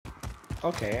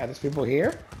Okay, are these people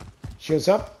here? Shields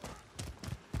up.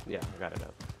 Yeah, I got it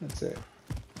up. That's it.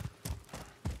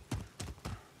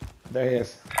 There he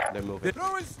is. They're moving.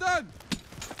 Throwing stun!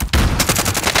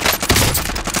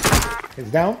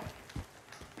 He's down.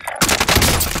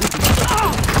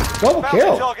 Double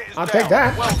kill. I'll take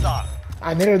that. Well done.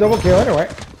 I needed a double kill anyway.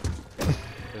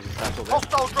 There's a satchel there.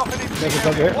 Hostile dropping into There's a the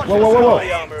satchel area. here. Watch Whoa, the whoa, whoa, whoa.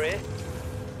 sky armor here.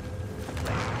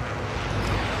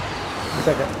 A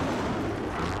second.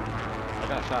 I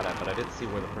got shot at, but I didn't see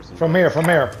where the person From here, from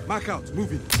here. Mark out,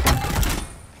 moving.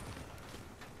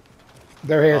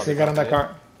 There he is. Oh, He got on that that's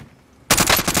car.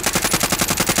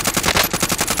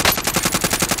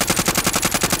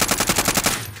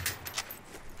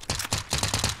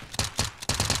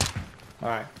 All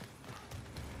right.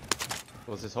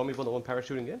 Was this homie the one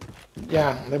parachuting in?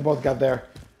 Yeah, they both got there.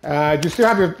 You still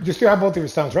have both of your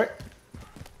stuns, right?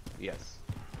 Yes.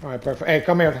 All right, perfect. Hey,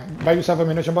 come here. Buy yourself a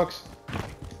munition box.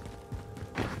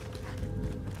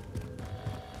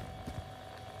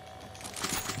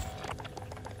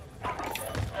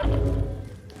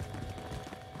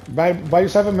 Buy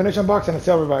yourself a munition box and a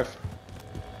cell revive.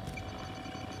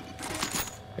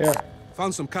 Here.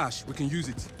 Found some cash. We can use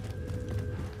it.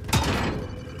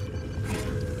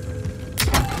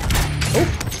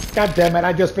 God damn it,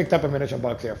 I just picked up a munition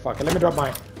box here. Fuck it, let me drop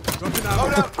mine. Dropping Load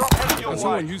out. out, drop heading your Can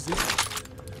someone way. use this?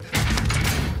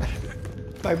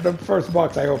 Like the first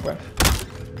box I opened.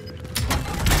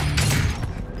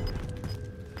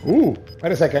 Ooh,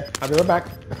 wait a second. I'll be right back.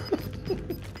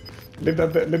 leave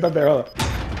that there, hold on.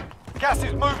 Gas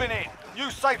is moving in.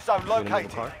 New safe zone You gonna move the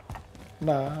located. car?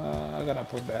 Nah, I'm gonna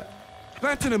put that.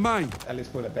 Planting a mine. At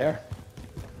least put it there.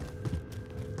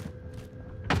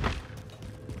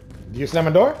 Do you slam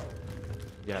a door?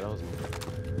 Yeah, that was me.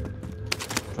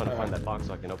 I'm trying to find that box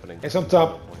so I can open it. It's on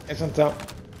top. It's on top.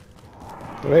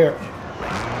 Through here.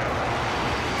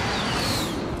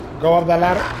 Go up that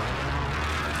ladder.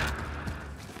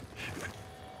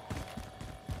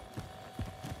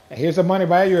 And here's the money,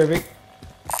 buy a UAV.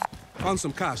 Found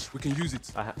some cash. We can use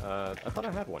it. I thought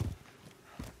I had one.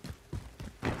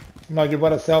 No, you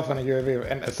bought a cell phone and a UAV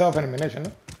and a cell phone and ammunition.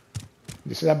 No?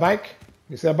 You see that bike?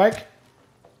 You see that bike?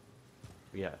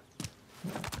 Yeah.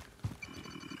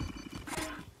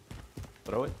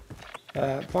 Throw it.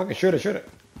 Fucking shoot it. I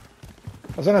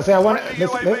was gonna say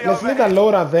let's leave that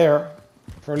load out there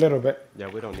for a little bit. Yeah,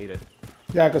 we don't need it.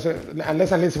 Yeah, because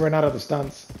unless at least we're not out of the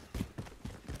stunts.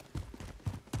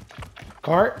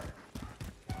 Cart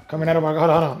coming out of my hold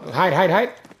on.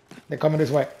 Hide. They're coming this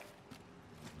way.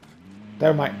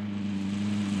 Never mind.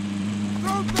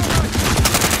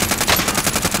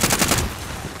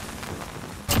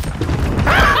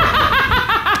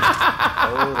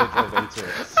 Oh, they drove into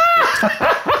it.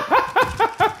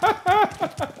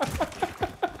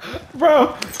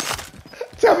 Bro,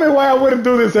 tell me why I wouldn't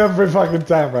do this every fucking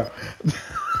time, bro.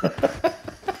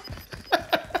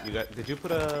 Did you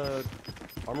put a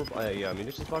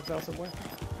munitions box down somewhere?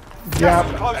 Yeah,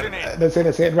 Closing in. that's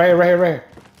it. Right here.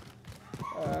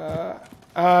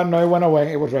 No, it went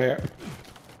away. It was right here.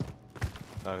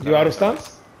 You out of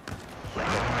stunts? You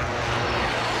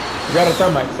got a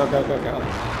thermite. Okay. Hold on.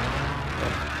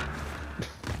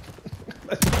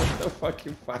 That's so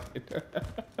fucking funny.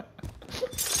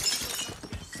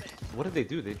 What did they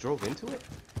do? They drove into it?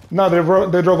 No,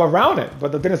 they drove around it,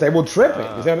 but the thing is, they will trip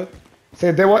it. You see what?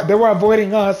 See, they were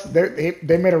avoiding us. They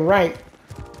made a right,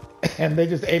 and they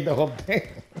just ate the whole thing.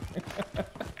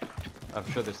 I'm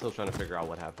sure they're still trying to figure out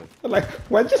what happened. Like,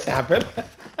 what just happened?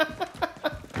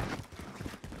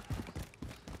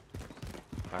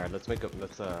 All right, let's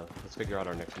figure out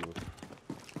our next move.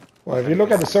 Well, if you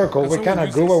look at the circle, we're kind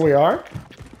of good where we are.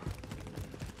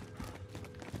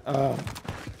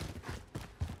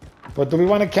 But do we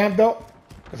want to camp though?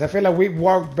 Because I feel like we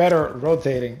work better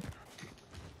rotating.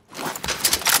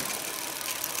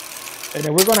 And if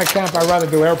we're gonna camp, I'd rather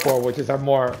do airport, which is our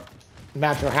more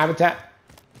natural habitat.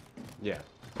 Yeah.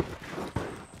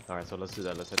 All right, so let's do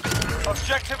that. Let's hit.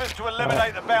 Objective is to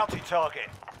eliminate the bounty target.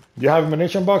 You have a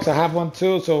munition box. I have one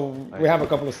too, so we have a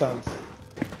couple of stuns.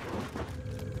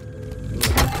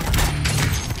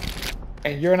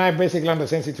 And you and I basically on the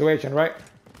same situation, right?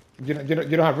 You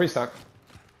don't have restock.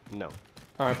 No.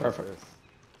 All right, perfect.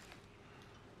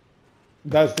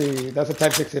 That's a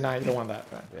Type 69. You don't want that.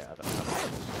 Right? Yeah. That's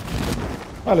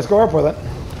All right, let's go airport then.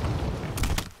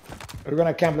 We're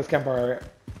gonna camp. Let's camp our area.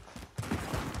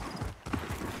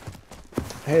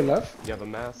 Hey, love. You have a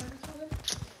mask?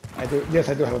 I do. Yes,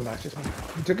 I do have a mask. Just one.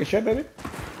 You took a shit, baby?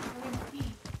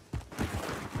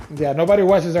 Yeah, nobody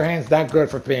washes their hands that good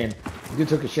for peeing. You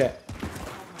took a shit. Oh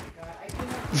my god, I do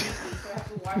not think so. I have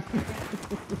to wash my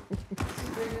hands.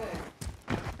 Super good.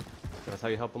 That's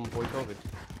how you help them avoid COVID.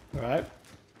 All right.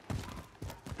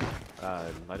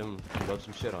 Let him load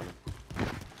some shit on him.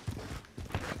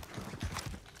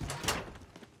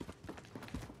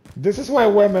 This is why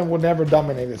women will never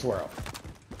dominate this world.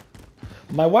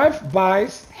 My wife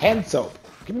buys hand soap.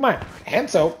 Keep in mind, hand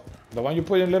soap, the one you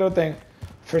put in a little thing,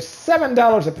 for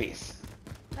 $7 a piece.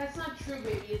 That's not true,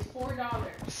 baby. It's $4.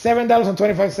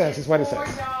 $7.25 is what it says.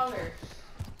 $4.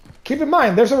 Keep in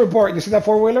mind, there's a report. You see that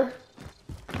four-wheeler?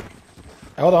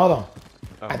 Hold on, hold on.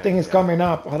 Okay, I think he's coming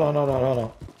up. Hold on, hold on, hold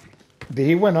on. Did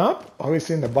he went up? Or he's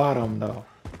in the bottom, though?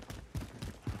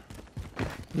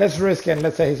 Let's risk it.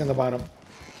 Let's say he's in the bottom.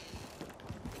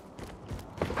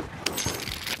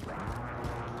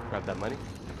 Grab that money.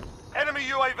 Enemy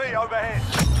UAV overhead.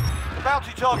 The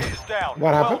bounty target is down.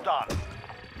 What happened? Well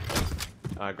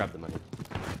done. Grab the money.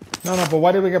 No, no, but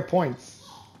why did we get points?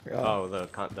 Oh, the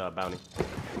bounty.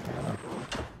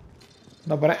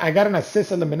 No, but I got an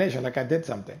assist elimination, like I did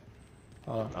something.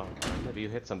 Oh, maybe you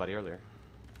hit somebody earlier.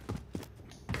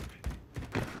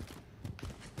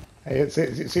 Hey,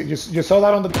 see, you saw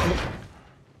that on the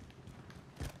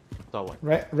So what?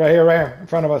 right here, in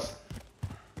front of us.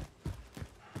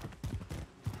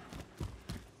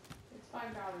 It's $5.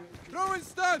 Throwing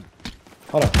stun!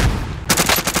 Hold on.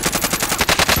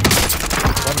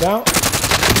 One down.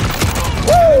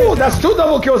 Woo! That's 2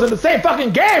 double kills in the same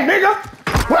fucking game, nigga!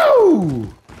 Woo!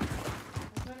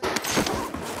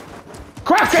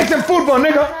 Crack cakes and football, Vas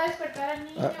nigga! a despertar al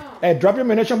niño. Hey, drop your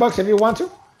munition box if you want to.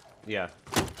 Yeah.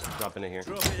 Dropping it here.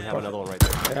 We have another one right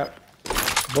there. Yep.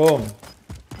 Boom.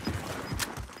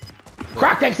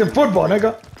 Crack cakes and football,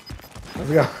 nigga.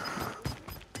 Let's go.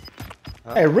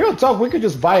 Hey, real talk, we could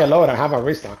just buy a load and have a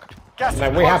restock. Gas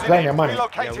Like, is we have closing plenty in. of money.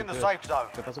 Relocating we the could. safe zone.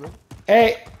 ¿Qué pasó, bro?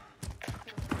 Hey,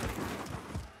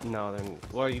 No, then.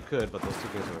 Well, you could, but those two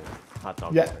games are hot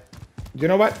dogs. yeah. You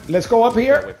know what? Let's go up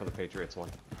here. Wait for the Patriots one.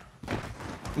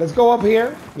 Let's go up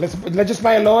here. Let's just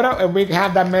buy a loadout and we can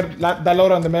have that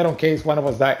loadout in the middle in case one of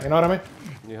us die. You know what I mean?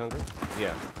 You hungry?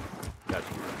 Yeah. Gotcha.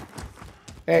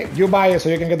 Hey, you buy it so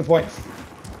you can get the points.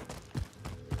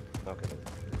 Okay.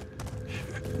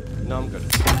 No, I'm good.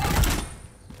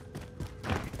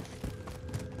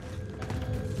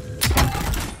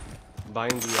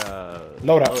 Buying the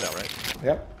Loadout. right?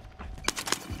 Yep.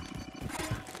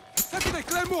 Second a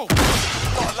Claymore! Got a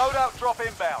loadout drop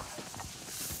inbound.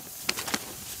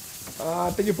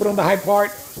 I think you put on the high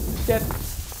part. Shit.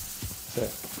 Shit.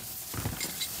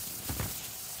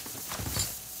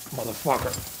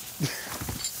 Motherfucker.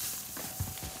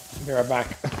 Be right back.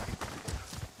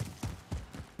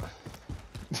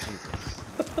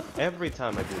 Every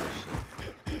time I do this shit.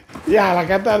 Yeah, like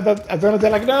I thought that I was gonna say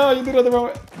like, no, you did it the wrong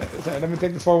way. So, let me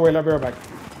take this four-wheeler. I'll be right back.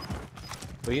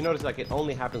 But you notice like it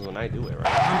only happens when I do it, right?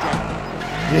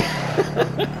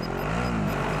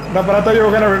 No, but I thought you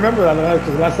were gonna remember that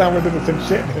because last time we did the same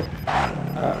shit.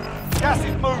 Gas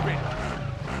is moving.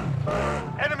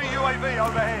 Enemy UAV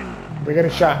overhead. We're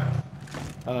getting shot.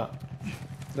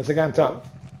 There's a guy on top.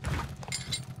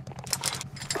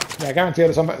 Yeah, I guarantee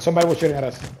you somebody was shooting at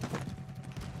us.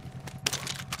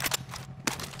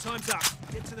 Time's up.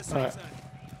 Get to the safe Alright. zone.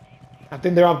 I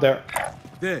think they're up there.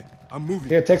 There, I'm moving.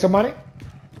 Here, take some money.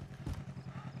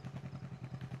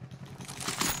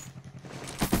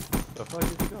 The fuck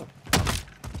did you go?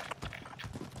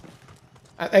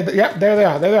 Yeah, there they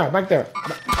are. There they are. Back there. Up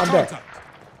there. Contact.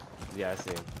 Yeah, I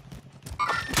see him.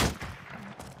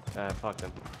 Fuck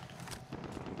them.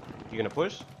 You gonna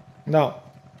push? No.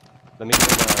 Let me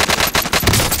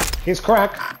get He's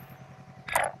cracked.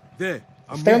 There,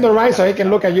 I'm Stay on moving. the right so he can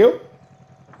look at you.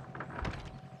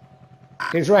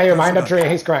 He's right here behind the tree.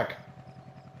 He's cracked.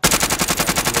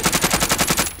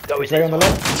 He's right on the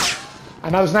left.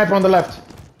 Another sniper on the left.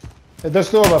 There's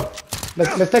 2 of them.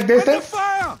 Let's take Under distance.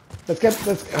 fire! Let's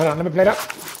hold on. Let me play it up.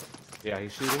 Yeah,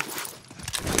 he's shooting.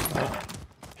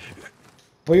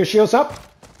 Put your shields up.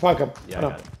 Fuck him. Yeah, I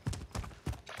Hold on. got it.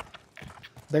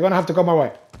 They're gonna have to come our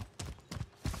way.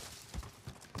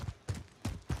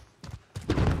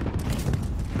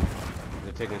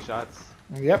 They're taking shots.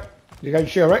 Yep. You got your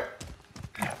shield, right?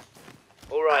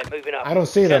 All right, moving up. I don't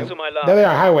see them. Cancel my alarm. There they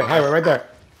are. Highway, right there.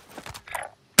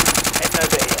 Heading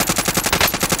over here.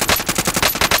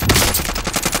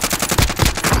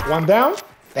 One down.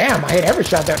 Damn, I hit every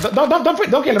shot there. Don't kill him. Don't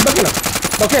kill him.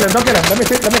 Don't kill him. Let me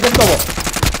get double.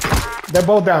 They're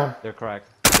both down. They're cracked.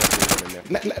 Definitely one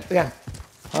in there. Yeah.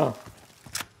 Hold on.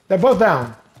 They're both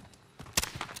down.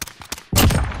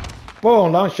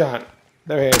 Boom, long shot.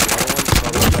 There he is. Somebody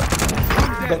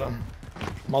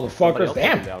Motherfuckers. else took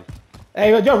him Damn. down.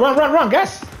 Hey, yo, run,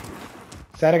 guys. Say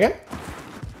that again?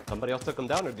 Somebody else took him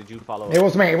down, or did you follow? It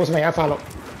was me. I followed.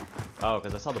 Oh,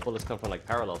 because I saw the bullets come from like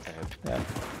parallel to him. Yeah.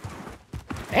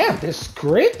 Damn, this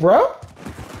creek, bro.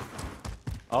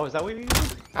 Oh, is that what you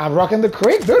used? I'm rocking the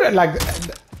creek, dude. Like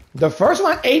the first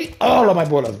one ate all of my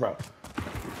bullets, bro.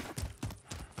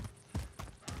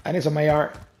 I need some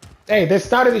AR. Hey, they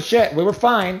started the shit. We were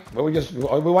fine, but we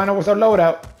went over our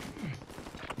loadout.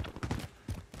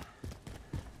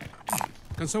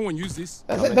 Can someone use this?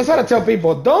 That's what I tell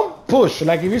people. Don't push.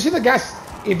 Like if you see the guys,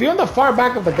 if you're in the far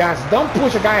back of the gas, don't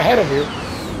push a guy ahead of you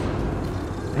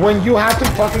when you have to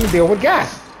fucking deal with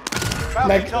gas. Bounty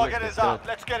Like- target is up.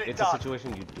 Let's get it It's a done.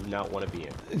 situation you do not want to be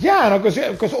in. Yeah, no,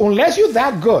 because unless you're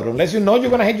that good, unless you know you're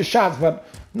gonna hit your shots, but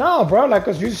no, bro, like,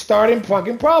 cause you're starting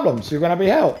fucking problems. You're gonna be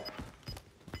hell.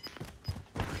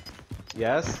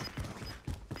 Yes?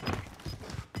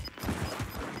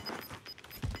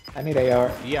 I need AR.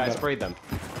 Yeah, I but- sprayed them.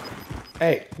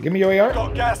 Hey, give me your AR.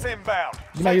 Got gas inbound.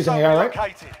 You're not Safe using zone AR, right?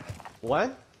 relocated.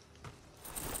 What?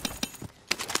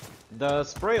 The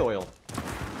spray oil.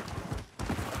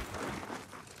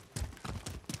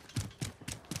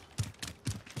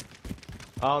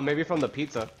 Oh, maybe from the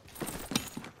pizza.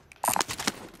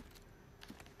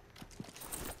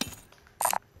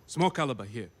 Small caliber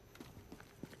here.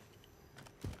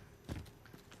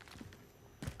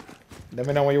 Let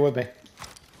me know when you're with me.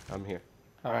 I'm here.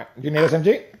 All right, you need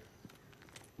SMG?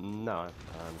 No,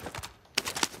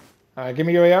 All right, give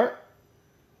me your AR.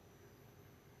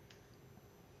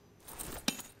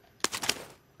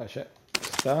 Oh shit,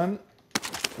 it's done.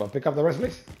 Well, pick up the rest,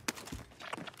 please.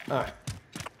 All right.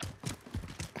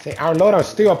 See, our loadout's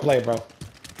still a play, bro.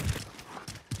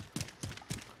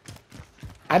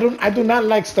 I do not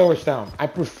like storage down. I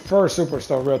prefer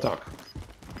superstore, real talk.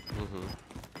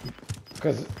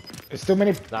 Because it's too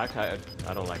many. I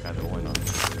don't like either one.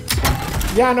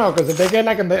 Yeah, no, because if they get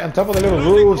like on top of the little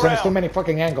Losing roofs and it's too ground. many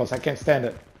fucking angles, I can't stand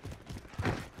it.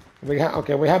 You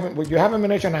have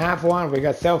ammunition, and half one. We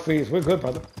got selfies. We're good,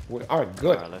 brother. We are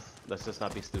good. Alright, let's just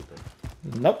not be stupid.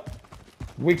 Nope.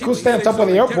 We could stay on top of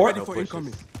the Get airport. ready for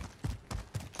incoming.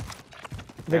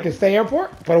 We can stay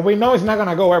airport, but we know it's not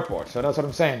gonna go airport. So that's what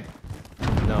I'm saying.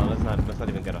 No, let's not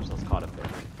even get ourselves caught up there.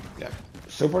 Yeah.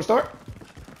 Superstore.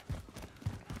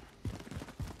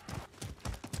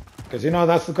 Because you know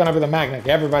that's gonna be the magnet.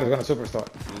 Everybody's gonna superstore.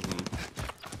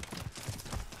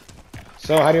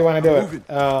 So how do you want to do it?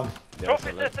 Yeah, Trophy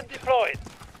so let's- system deployed.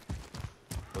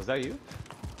 was that you?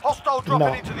 Hostile dropping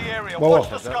No. into the area. Whoa, Watch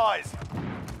whoa. the skies.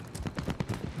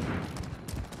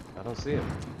 I don't see it.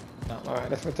 No, all right,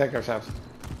 let's protect ourselves.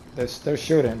 There's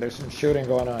shooting. There's some shooting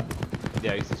going on.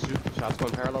 Yeah, you see shots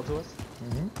going parallel to us?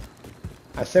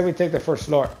 I said we take the first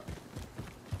floor.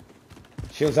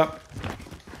 Shields up.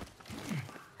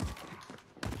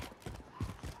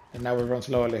 And now we run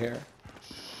slowly here.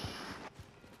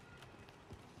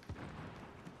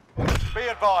 Be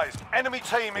advised. Enemy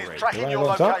team is Great. tracking You your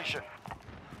wanna go on top? location.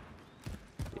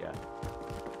 Yeah.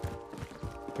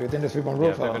 Do you think there's people on Yeah,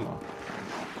 roof? they're I don't gonna- know.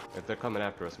 If they're coming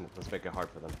after us, let's make it hard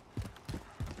for them.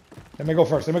 Let me go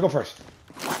first. Let me go first.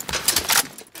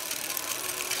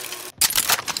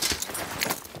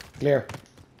 Clear.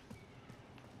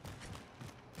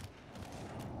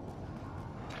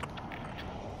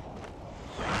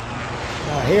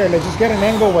 Now here, let's just get an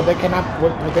angle where they can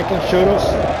shoot us.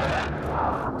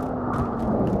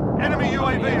 Enemy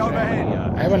UAV overhead.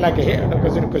 Yeah, I even like it here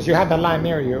because you have the line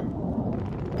near you.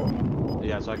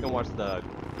 yeah, so I can watch the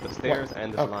stairs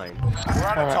and this Okay. line. We're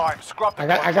out of Alright. time. Scrub the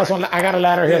I got a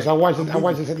ladder here, so I watch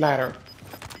this ladder.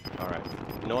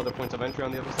 Alright. No other points of entry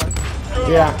on the other side?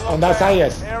 Yeah, on that side,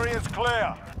 yes. Area's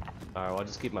clear. Alright, well, I'll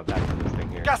just keep my back on this thing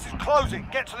here. Gas is closing.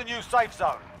 Get to the new safe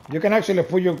zone. You can actually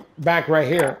put your back right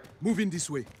here, Moving this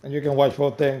way. and you can watch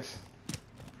both things.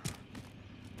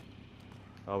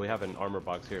 Oh, we have an armor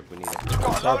box here if we need it. Got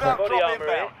a loadout Body drop armor,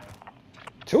 inbound.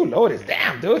 Two loaded,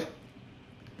 damn, dude.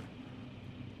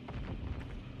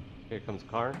 Here comes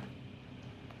car.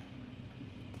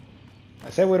 I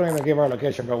said we don't even give our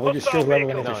location, but we'll just shoot whoever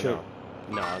we need to No, shoot.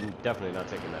 no. No, I'm definitely not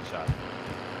taking that shot.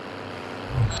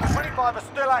 25 are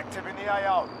still active in the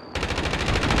AO.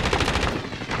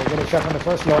 They get a shot from the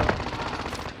first floor.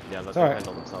 Yeah, let It's them alright.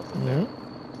 handle themselves in there.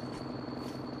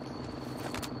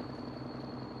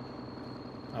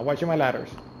 I'm watching my ladders.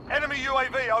 Enemy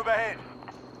UAV overhead.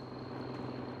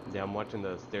 Yeah, I'm watching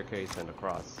the staircase and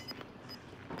across.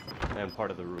 And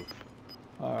part of the roof.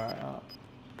 Alright.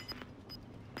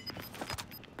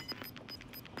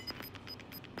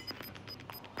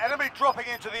 Enemy dropping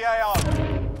into the AO.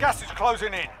 Gas is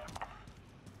closing in.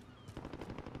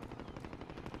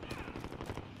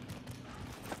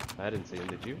 I didn't see him,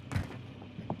 did you?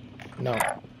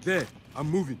 There. I'm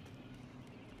moving.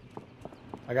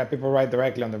 I got people right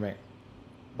directly under me.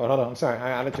 But hold on, I'm sorry.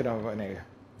 I'll let you know about nigga.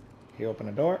 He opened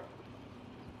the door.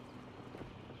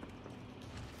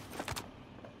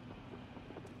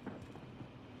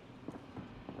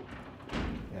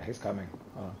 Yeah, he's coming.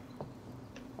 Oh.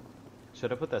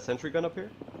 Should I put that sentry gun up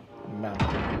here? No.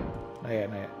 Not yet,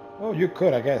 not yet. Oh, you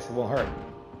could, I guess. It won't hurt.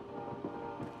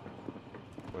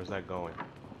 Where's that going?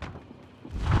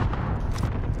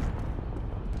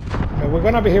 I mean, we're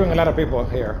gonna be hearing a lot of people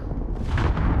here.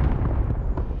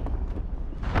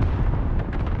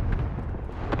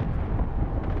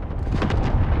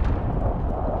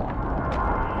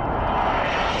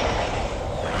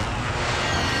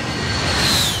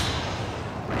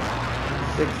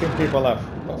 People left.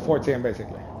 Well, 14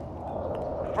 basically.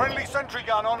 Friendly sentry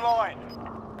gun online.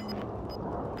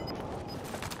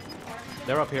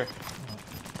 They're up here.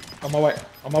 On my way.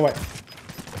 On my way.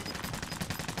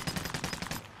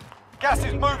 Gas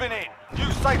is moving in.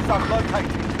 New safe zone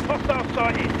located. Hostile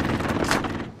sighted.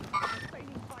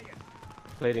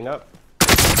 Plating up.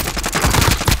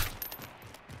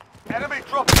 Enemy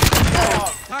dropping.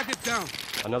 Target down.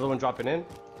 Another one dropping in.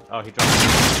 Oh, he dropped.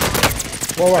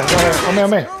 Whoa, on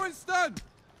me. Throwing stun.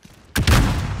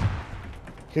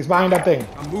 He's behind that thing.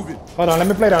 I'm moving. Hold on, let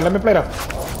me play down.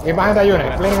 He's behind that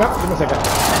unit. Plating up. Give me a second.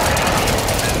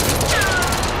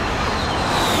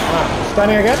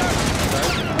 Stunning again.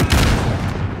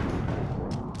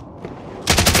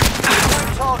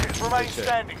 Targets remain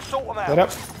standing. Sort them out. Plate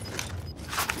up.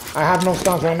 I have no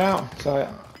stuns right now, so...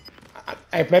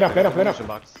 Hey, plate up. Munition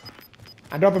box.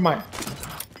 I'm dropping mine.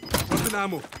 Dropping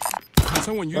ammo. Can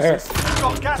someone use Right here. this?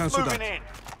 Got gas Cancel moving that. in.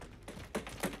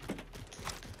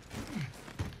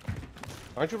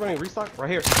 Aren't you running restock? Right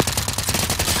here.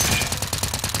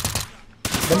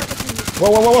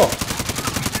 Whoa.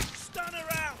 Stunner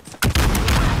out.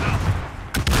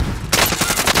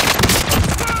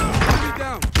 Enemy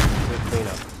down. Good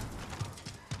cleanup.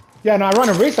 Yeah, no, I run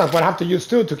a restock, but I have to use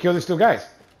 2 to kill these 2 guys.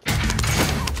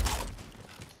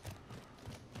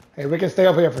 Hey, we can stay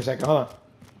up here for a second. Hold on.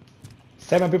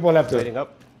 7 people left. Plating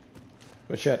up.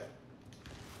 Good shit.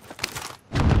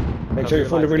 Make sure you're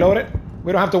fully reloaded.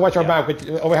 We don't have to watch our back.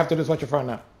 All we have to do is watch your front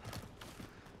now.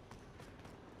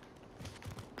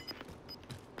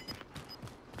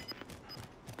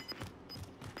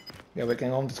 Yeah, we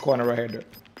can own this corner right here, dude.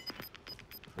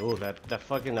 Oh, that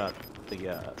fucking the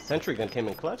sentry gun came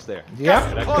in clutch there.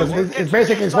 Yeah, because it's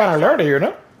basically what I learned here, you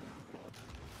know?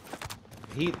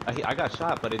 I got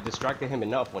shot, but it distracted him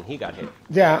enough when he got hit.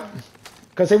 Yeah,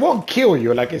 because it won't kill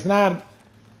you. Like, it's not...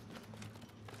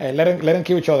 Hey, let him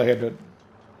kill each other here, dude.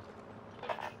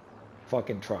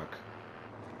 Fucking truck.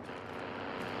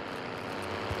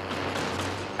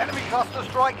 Enemy cluster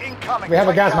strike incoming. We have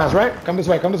a Take gas cover. mask, right? Come this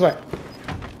way, come this way.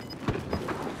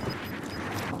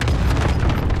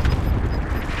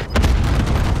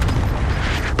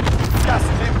 Gas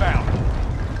is inbound.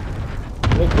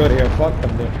 Look good here. Fuck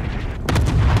them, dude.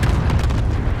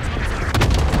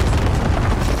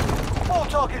 4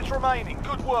 targets remaining.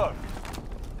 Good work.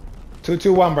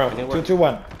 2-2-1, bro. Anywhere?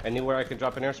 2-2-1. Anywhere I can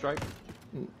drop an airstrike?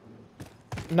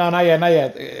 No, not yet, not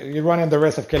yet. You're running the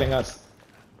risk of killing us.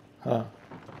 Huh.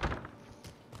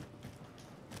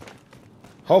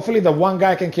 Hopefully the one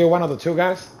guy can kill one of the 2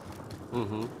 guys.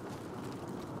 Mm-hmm.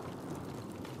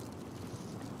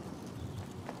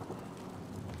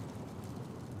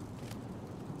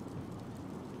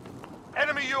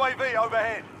 Enemy UAV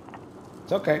overhead.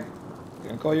 It's okay. You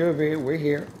can call UAV. We're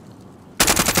here.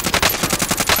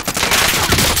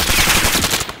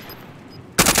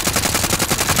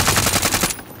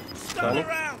 Stunning.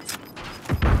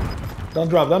 Don't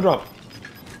drop, don't drop.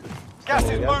 Gas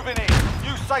is Yeah. moving in.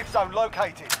 New safe zone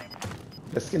located.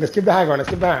 Let's keep the high ground. Let's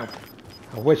keep the high ground.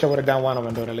 I wish I would have done one of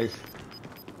them, dude, at least.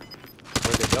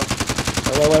 Where'd they jump?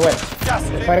 Wait. Gas is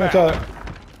They're fighting each inbound. other.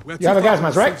 We're You have a too far gas from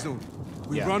mask, the right? safe zone.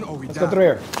 We Yeah. run or we Let's die. go through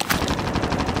here.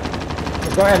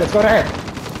 Let's go ahead.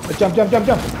 Let's jump.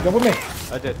 Jump with me.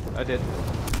 I did.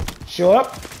 Show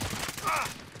up.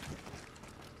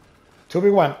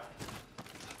 2v1.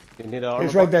 You need an armor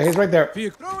He's right there. He's right there.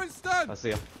 Vehicle. Throwing stun. I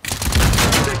see him.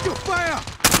 Take your fire.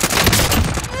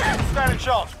 Standing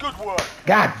chance. Good work.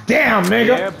 God damn,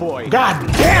 nigga. Yeah, boy. God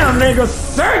damn, nigga.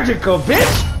 Surgical,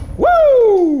 bitch.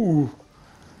 Woo!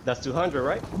 That's 200,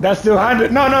 right? That's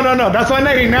 200. No. That's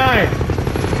 189.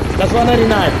 That's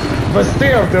 189. But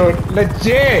still, dude,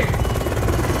 legit.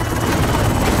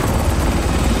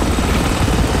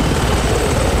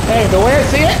 Hey, the way I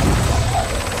see it,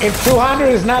 if 200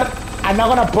 is not, I'm not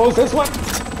gonna post this one.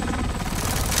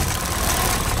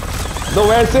 The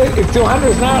way I see it, if 200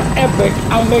 is not epic,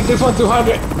 I'll make this one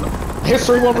 200.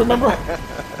 History won't remember. 'Cause 200 is not epic, I'll make this one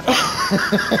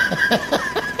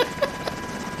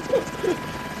 200. History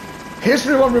won't remember.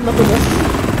 History won't remember this.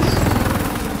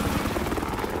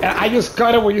 And I just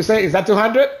cut it when you say, is that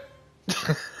 200?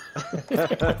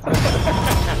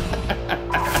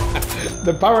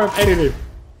 The power of editing.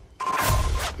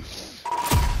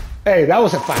 Hey, that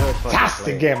was a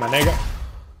fantastic game, my nigga.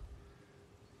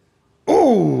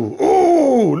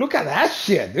 Ooh, look at that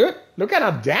shit, dude. Look at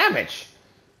that damage.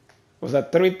 Was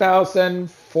that 3,000,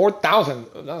 4,000?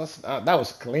 That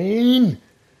was clean.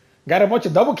 Got a bunch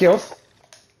of double kills.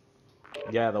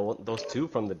 Yeah, those two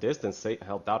from the distance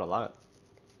helped out a lot.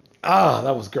 Ah,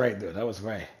 that was great, dude. That was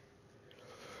great.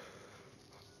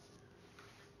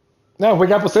 Now we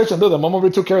got position, dude. The moment we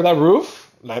took care of that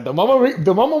roof, like the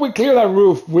moment we cleared that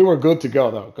roof, we were good to go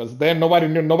though, because then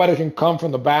nobody can come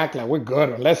from the back. Like we're good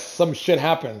unless some shit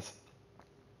happens.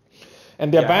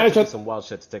 And the advantage of some wild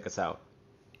shit to take us out.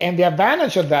 And the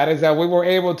advantage of that is that we were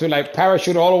able to like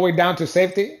parachute all the way down to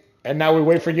safety, and now we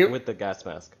wait for you With the gas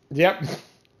mask. Yep.